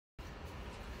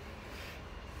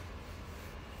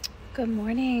Good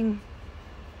morning.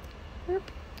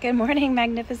 Good morning,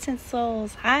 magnificent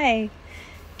souls. Hi,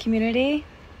 community.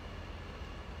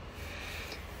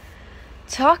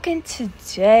 Talking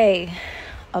today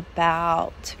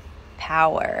about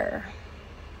power.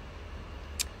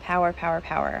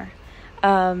 Power.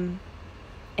 And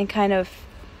kind of,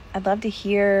 I'd love to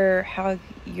hear how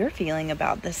you're feeling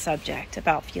about this subject,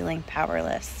 about feeling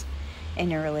powerless in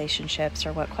your relationships,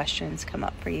 or what questions come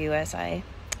up for you as I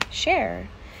share.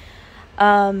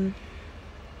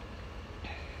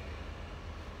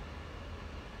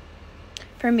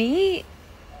 For me,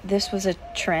 this was a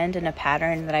trend and a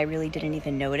pattern that I really didn't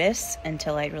even notice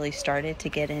until I really started to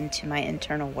get into my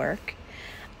internal work.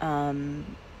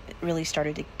 Really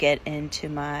started to get into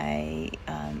my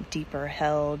deeper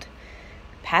held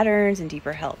patterns and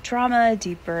deeper held trauma,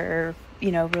 deeper,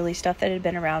 really stuff that had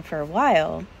been around for a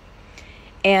while.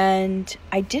 And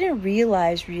I didn't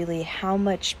realize really how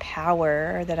much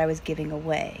power that I was giving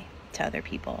away to other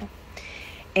people.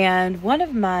 And one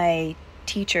of my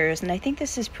teachers, and I think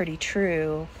this is pretty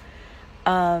true,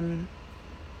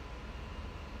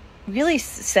 really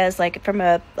says, like, from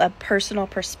a personal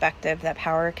perspective, that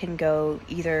power can go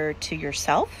either to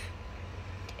yourself,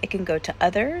 it can go to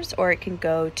others, or it can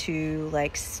go to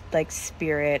like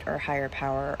spirit or higher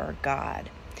power or God.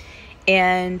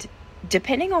 And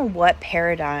depending on what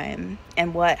paradigm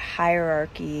and what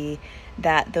hierarchy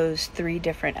that those three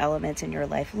different elements in your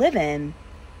life live in,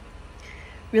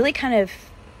 really kind of,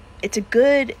 it's a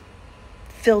good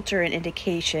filter and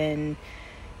indication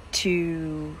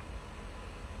to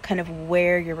kind of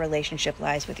where your relationship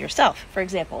lies with yourself. For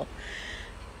example,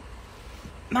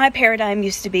 my paradigm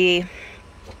used to be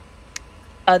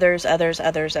others.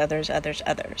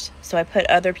 So I put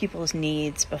other people's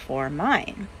needs before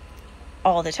mine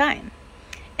all the time.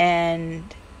 And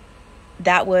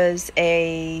that was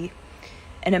an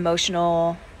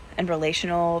emotional and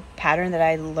relational pattern that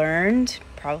I learned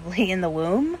probably in the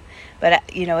womb, but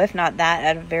if not that,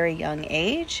 at a very young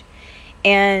age.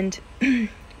 And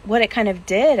what it kind of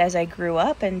did as I grew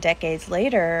up and decades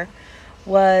later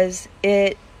was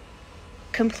it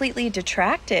completely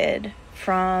detracted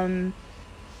from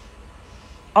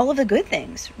all of the good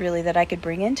things, really, that I could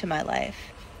bring into my life,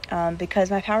 because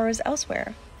my power was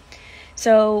elsewhere.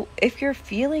 So if you're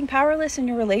feeling powerless in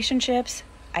your relationships,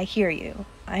 I hear you.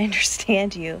 I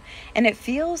understand you. And it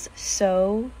feels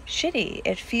so shitty.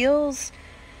 It feels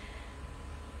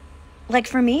like,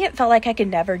 for me, it felt like I could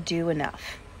never do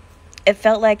enough. It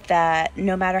felt like that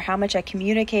no matter how much I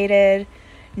communicated,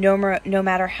 no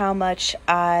matter how much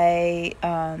I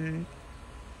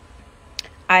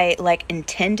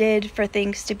intended for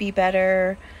things to be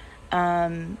better,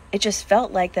 it just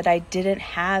felt like that I didn't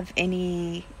have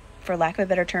any, for lack of a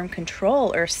better term,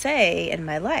 control or say in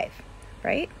my life,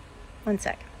 right? One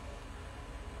sec.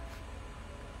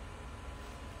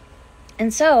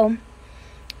 And so,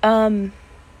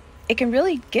 it can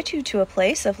really get you to a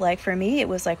place of, like, for me, it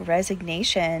was like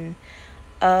resignation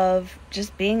of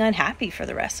just being unhappy for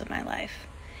the rest of my life.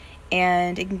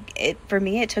 And for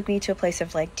me, it took me to a place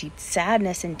of like deep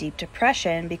sadness and deep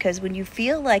depression, because when you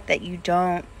feel like that you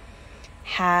don't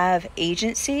have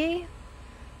agency,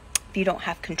 if you don't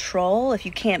have control, if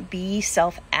you can't be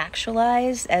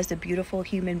self-actualized as the beautiful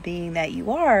human being that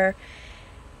you are,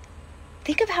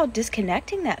 think of how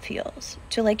disconnecting that feels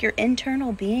to like your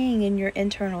internal being and your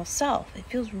internal self. It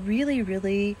feels really,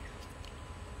 really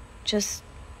just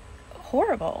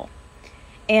horrible.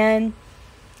 And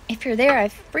if you're there, I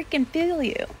freaking feel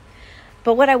you.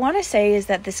 But what I want to say is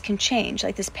that this can change.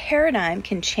 Like, this paradigm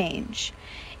can change.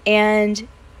 And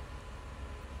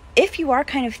if you are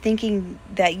kind of thinking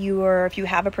that if you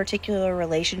have a particular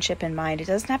relationship in mind, it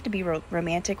doesn't have to be a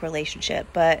romantic relationship,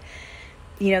 but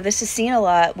this is seen a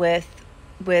lot with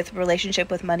relationship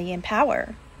with money and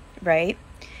power, right?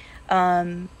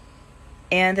 And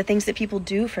the things that people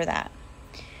do for that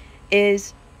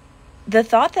is, the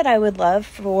thought that I would love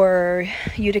for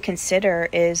you to consider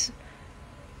is,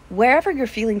 wherever you're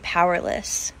feeling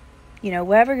powerless,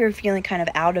 wherever you're feeling kind of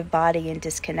out of body and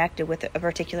disconnected with a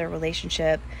particular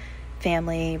relationship,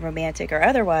 family, romantic, or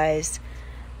otherwise,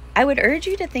 I would urge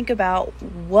you to think about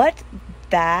what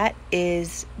that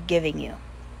is giving you.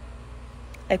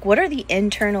 Like, what are the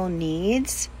internal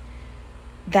needs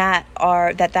that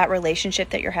relationship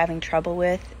that you're having trouble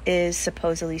with is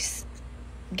supposedly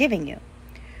giving you,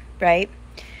 right?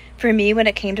 For me, when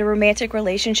it came to romantic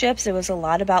relationships, it was a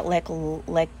lot about like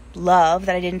love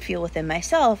that I didn't feel within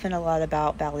myself, and a lot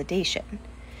about validation.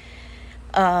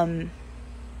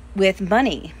 With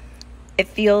money, it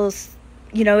feels,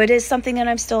 it is something that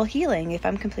I'm still healing, if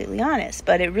I'm completely honest.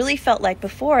 But it really felt like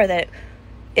before that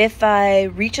if I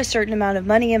reach a certain amount of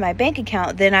money in my bank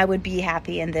account, then I would be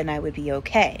happy and then I would be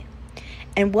okay.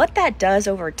 And what that does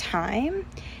over time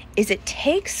is it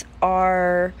takes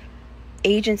our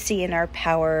agency and our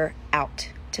power out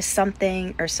to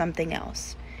something or something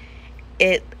else.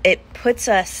 It puts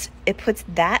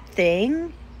that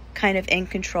thing kind of in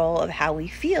control of how we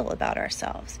feel about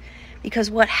ourselves.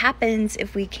 Because what happens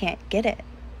if we can't get it?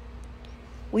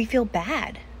 We feel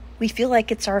bad. We feel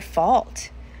like it's our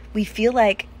fault. We feel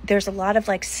like there's a lot of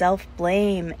like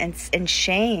self-blame and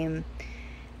shame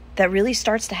that really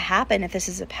starts to happen if this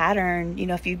is a pattern. You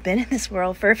know, if you've been in this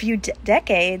world for a few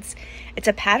decades, it's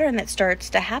a pattern that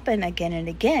starts to happen again and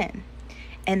again.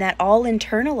 And that all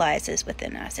internalizes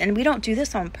within us. And we don't do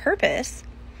this on purpose.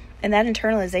 And that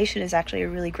internalization is actually a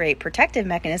really great protective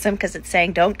mechanism because it's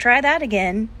saying, don't try that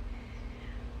again.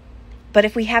 But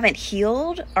if we haven't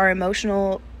healed our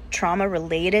emotional trauma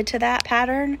related to that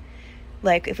pattern,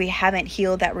 like if we haven't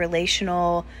healed that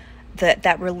relational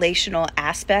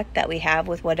aspect that we have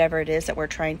with whatever it is that we're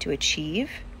trying to achieve,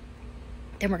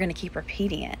 then we're going to keep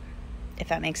repeating it, if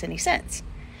that makes any sense.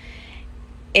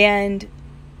 And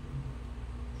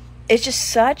it's just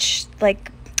such,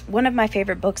 like, one of my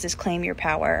favorite books is Claim Your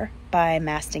Power by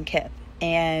Mastin Kipp.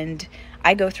 And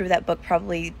I go through that book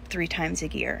probably 3 times a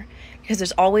year because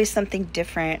there's always something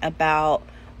different about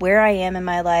where I am in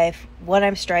my life, what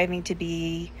I'm striving to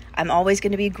be. I'm always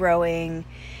going to be growing.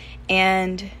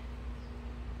 And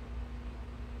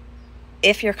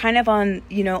if you're kind of on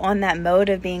that mode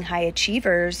of being high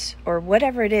achievers or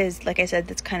whatever it is, like I said,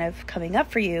 that's kind of coming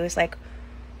up for you, is like,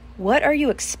 what are you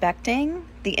expecting?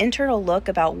 The internal look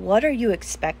about what are you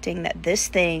expecting that this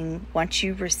thing, once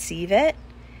you receive it,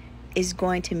 is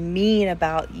going to mean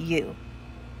about you.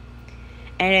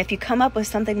 And if you come up with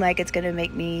something like it's going to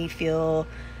make me feel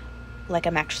like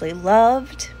I'm actually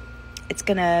loved, it's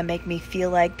going to make me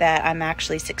feel like that I'm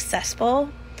actually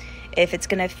successful, if it's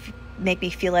going to make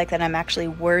me feel like that I'm actually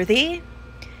worthy,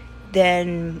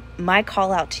 then my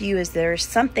call out to you is there's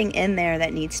something in there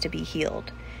that needs to be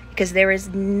healed. Because there is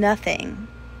nothing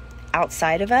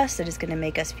outside of us that is going to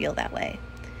make us feel that way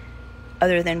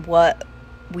other than what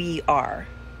we are.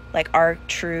 Like our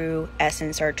true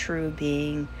essence, our true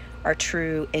being, our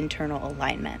true internal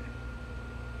alignment.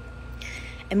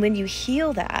 And when you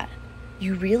heal that,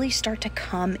 you really start to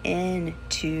come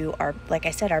into our, like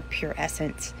I said, our pure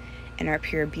essence and our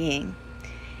pure being.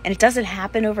 And it doesn't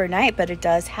happen overnight, but it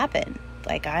does happen.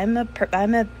 Like I'm a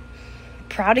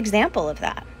proud example of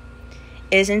that.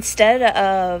 Is instead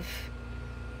of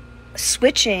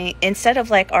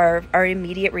like our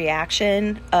immediate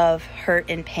reaction of hurt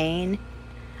and pain,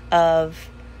 of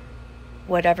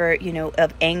whatever,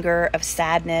 of anger, of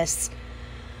sadness,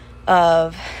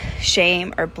 of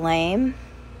shame or blame,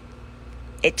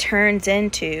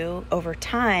 over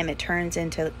time, it turns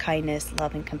into kindness,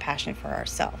 love, and compassion for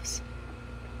ourselves.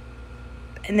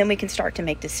 And then we can start to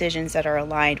make decisions that are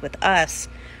aligned with us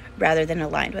rather than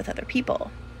aligned with other people.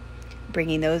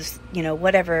 Bringing those,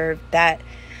 whatever that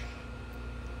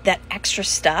extra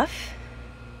stuff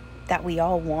that we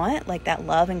all want, like that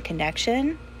love and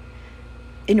connection.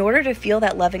 In order to feel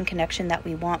that love and connection that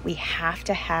we want, we have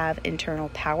to have internal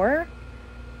power,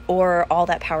 or all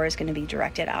that power is going to be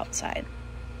directed outside.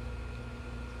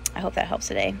 I hope that helps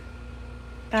today.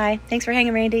 Bye. Thanks for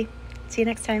hanging, Randy. See you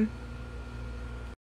next time.